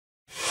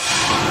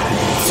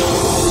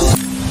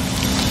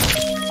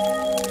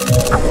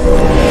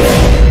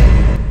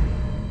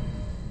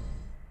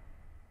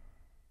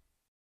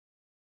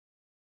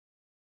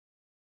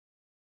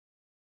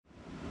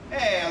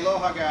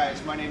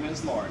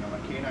is Lauren. I'm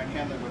a canine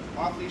handler with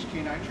Off-Leash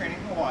Canine Training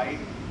Hawaii.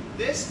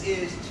 This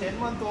is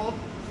 10-month-old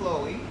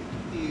Chloe,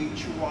 the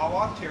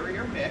Chihuahua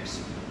Terrier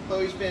mix.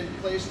 Chloe's been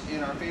placed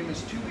in our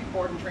famous 2-week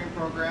board and train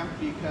program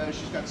because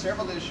she's got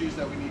several issues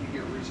that we need to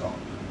get resolved.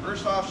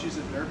 First off, she's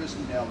a nervous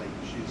Nelly.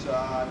 She's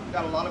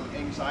got a lot of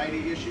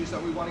anxiety issues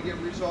that we want to get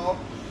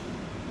resolved.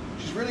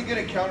 She's really good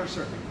at counter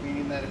surfing,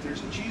 meaning that if there's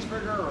a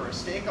cheeseburger or a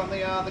steak on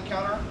the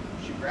counter,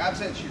 she grabs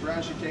it, she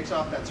runs, she takes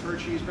off. That's her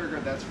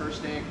cheeseburger, that's her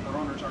steak. Our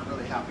owners aren't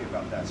really happy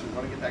about that, so we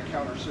want to get that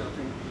counter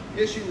surfing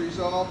issue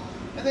resolved.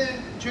 And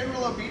then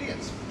general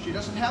obedience. She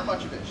doesn't have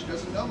much of it. She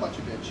doesn't know much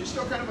of it. She's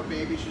still kind of a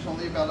baby. She's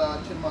only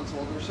about 10 months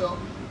old or so,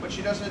 but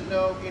she doesn't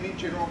know any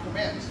general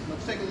commands.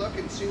 Let's take a look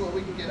and see what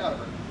we can get out of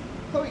her.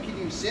 Chloe, can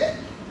you sit?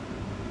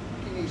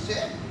 Can you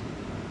sit?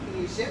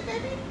 Can you sit,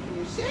 baby? Can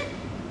you sit?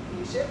 Can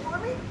you sit for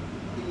me?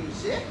 Can you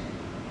sit?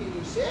 Can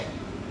you sit?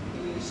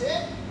 Can you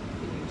sit?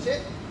 Can you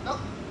sit? No,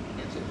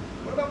 can't sit.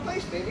 What about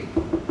place, baby?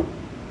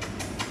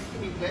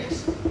 Can you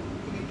place?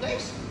 Can you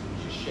place?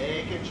 She's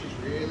shaking, she's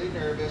really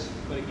nervous,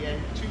 but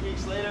again, 2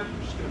 weeks later,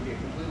 she's going to be a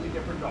completely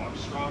different dog,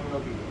 strong and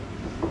obedient.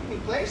 Can you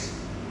place?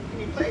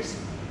 Can you place?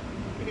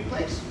 Can you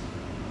place?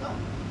 No.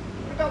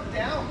 What about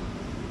down?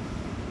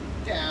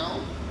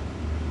 Down.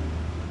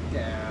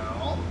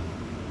 Down.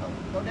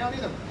 No, no down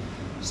either.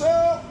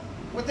 So,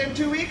 within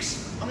 2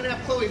 weeks, I'm going to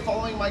have Chloe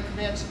following my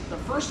commands. The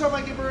first time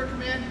I give her a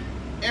command,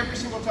 every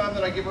single time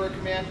that I give her a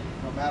command,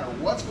 no matter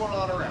what's going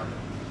on around her.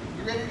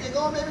 You ready to get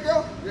going, baby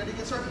girl? You ready to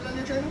get started on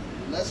your training?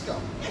 Let's go.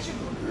 Yes, you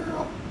good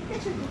girl.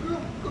 Yes, you good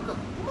girl. Good girl.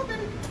 Come on,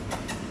 baby.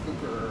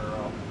 Good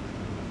girl.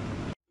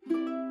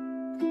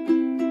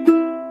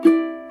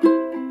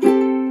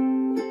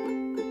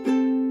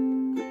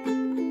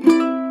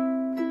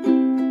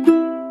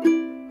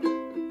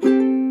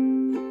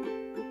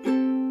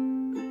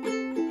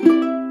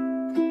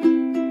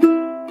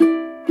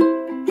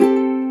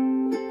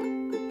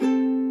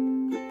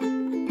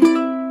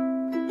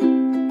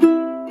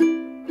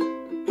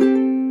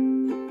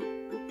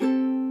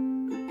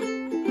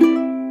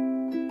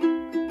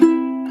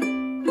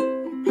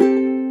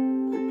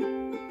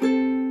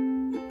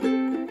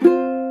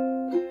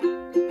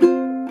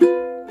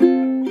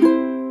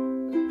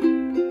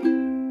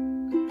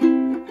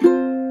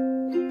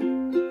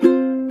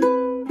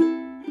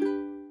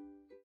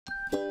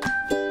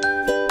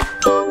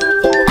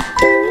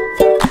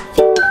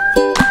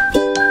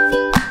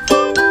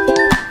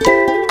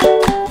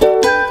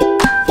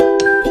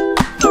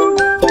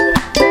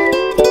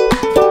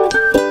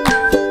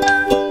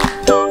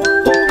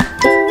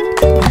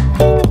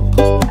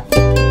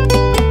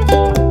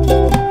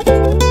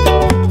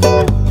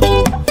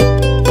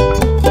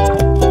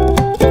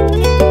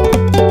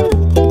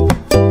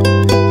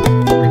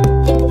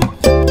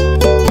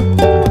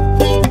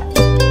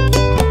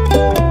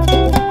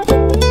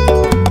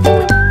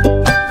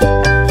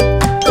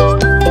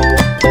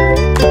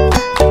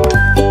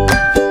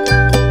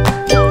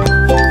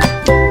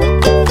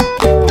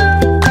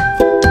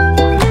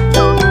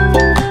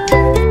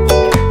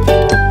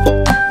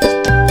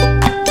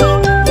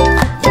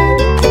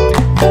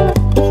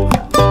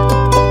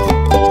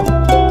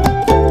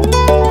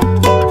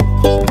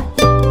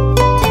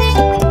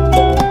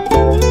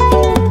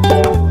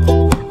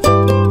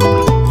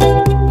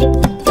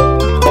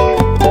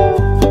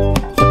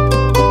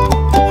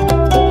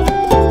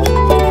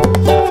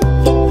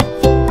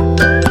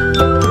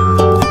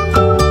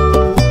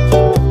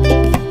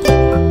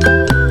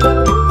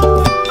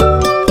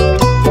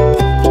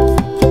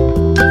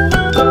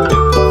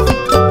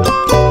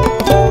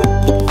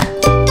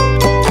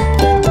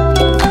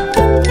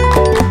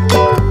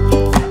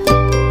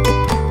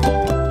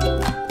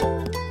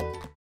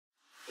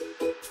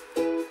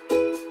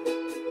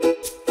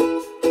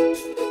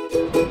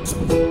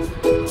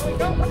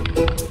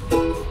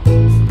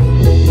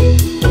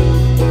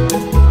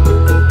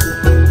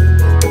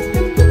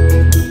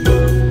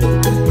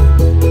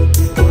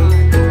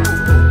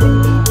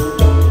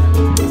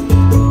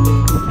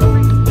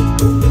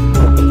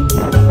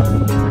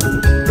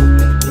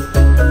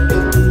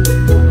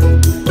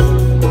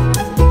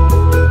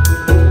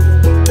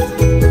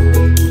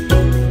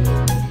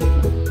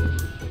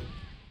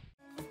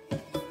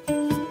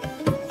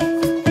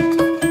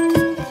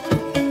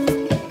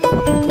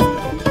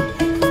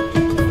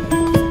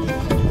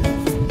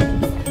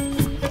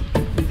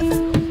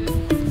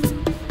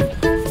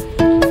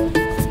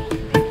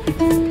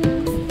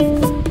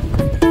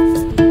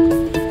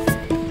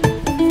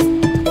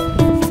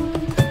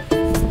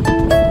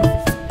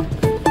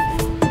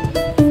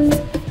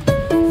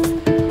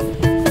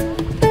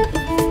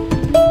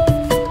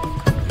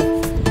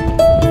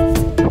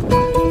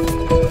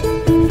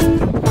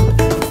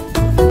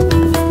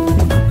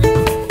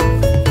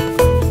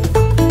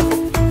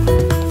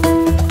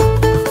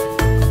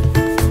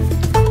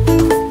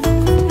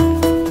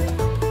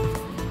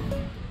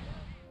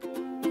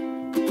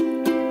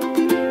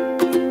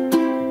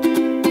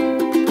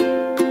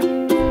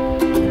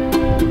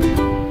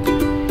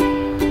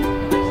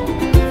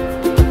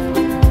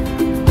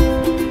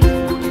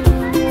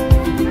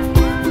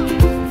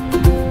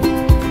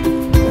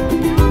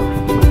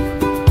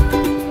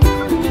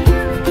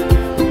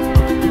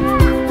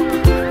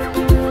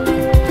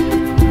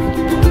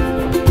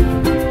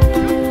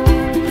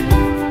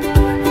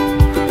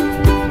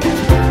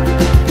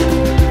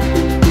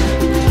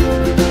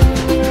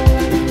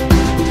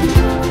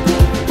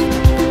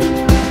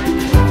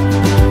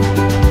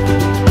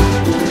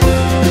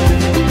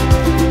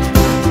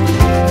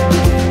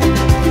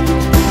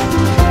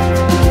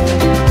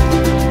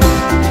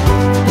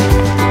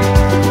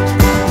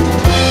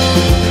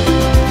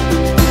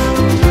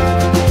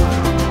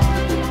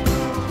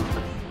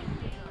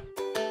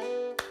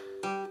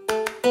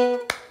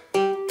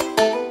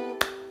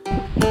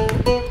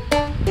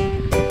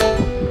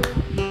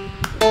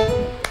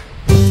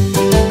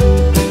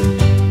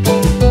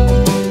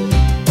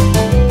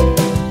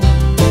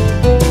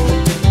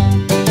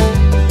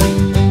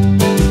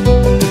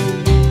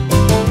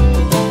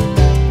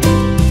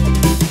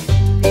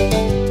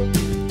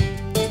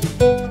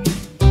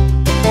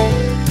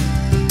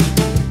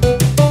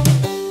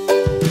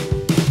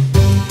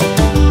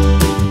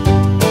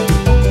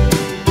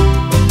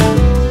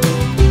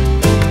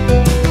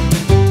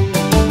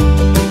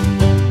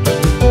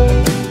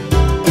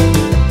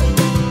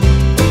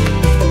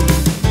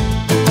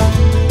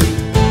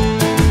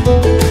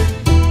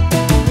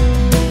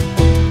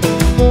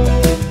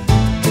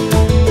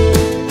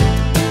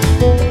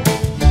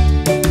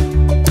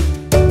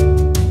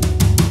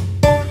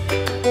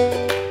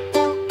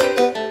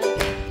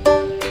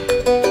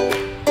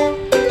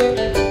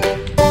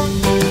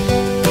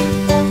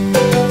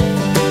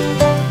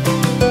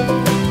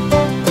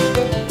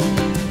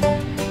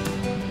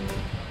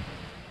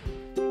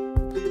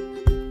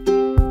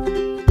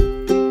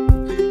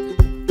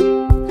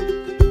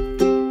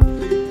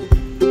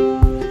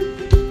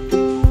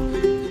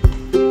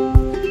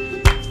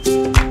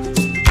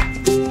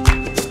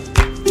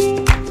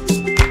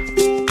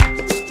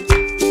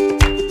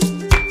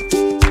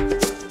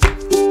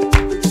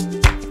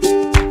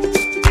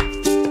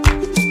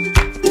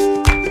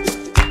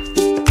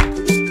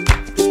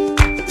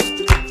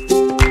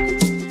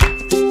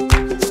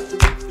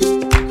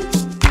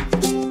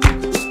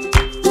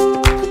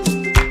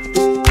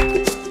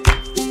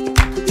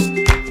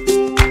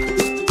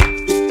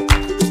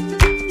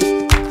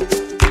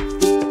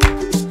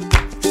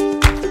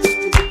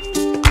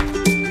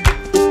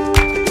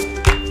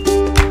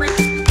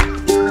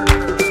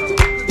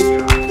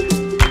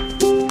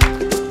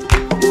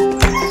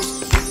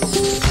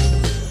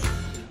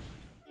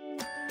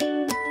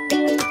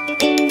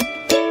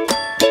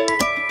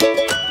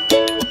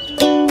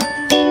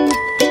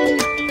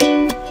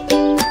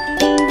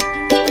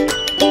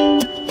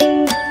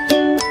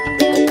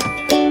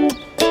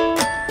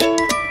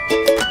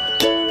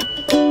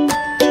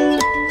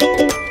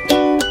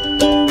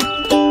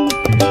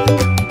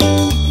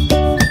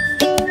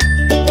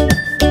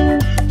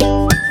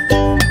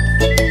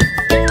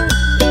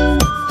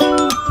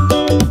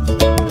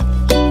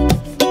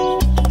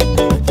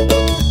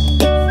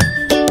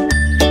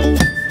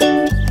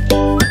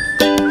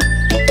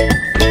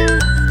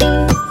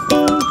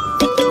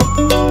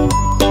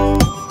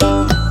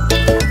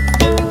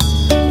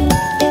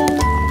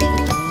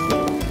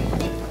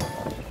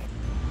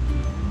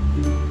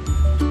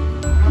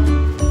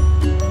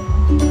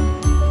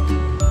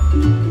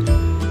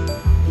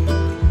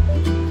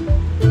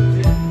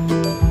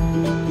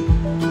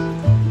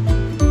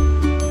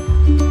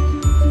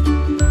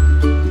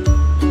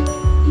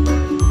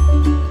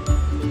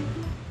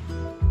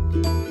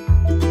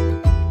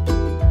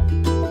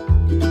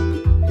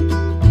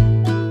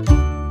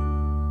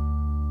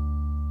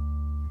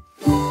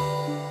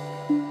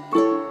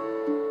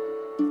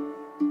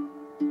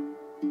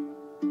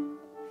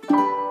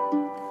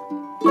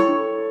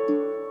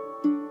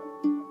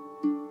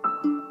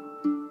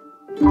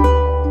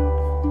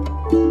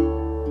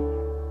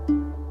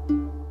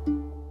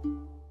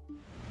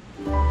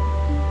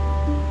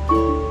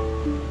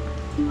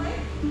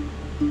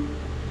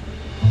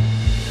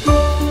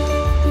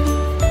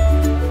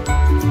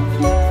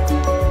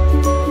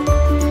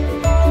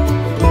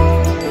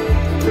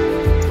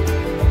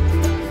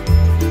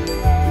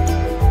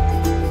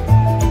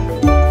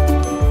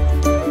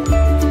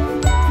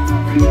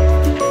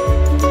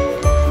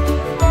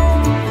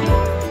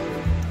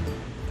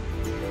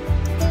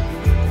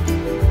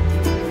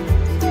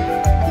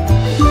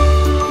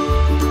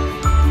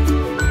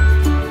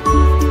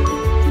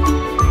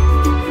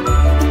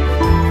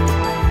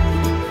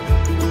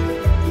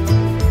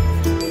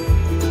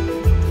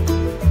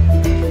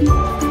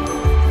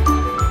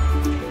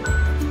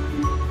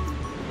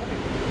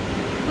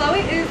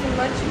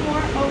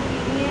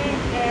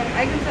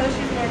 I can tell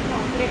she's more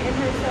confident in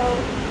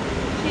herself.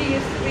 She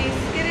used to be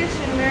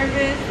skittish and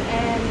nervous,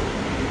 and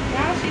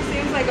now she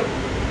seems like a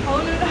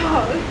whole new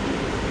dog.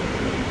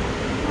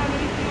 Have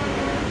anything on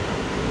her?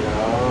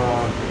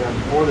 Yeah,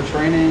 before the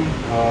training,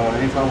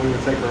 anytime we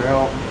would take her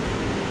out,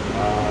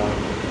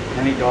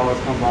 any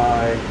dogs come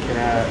by,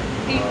 cat,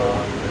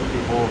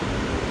 people,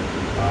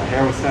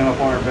 hair would stand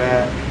up on her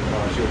back.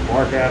 She would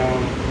bark at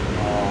them.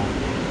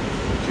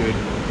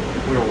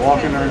 If we were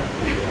walking her,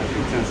 yeah, she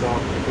would tense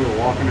up. If we were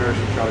walking her,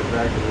 she'd try to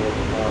drag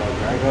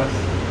us.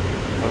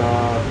 But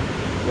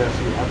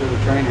yeah, after the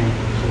training,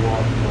 she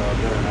walked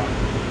better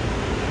now.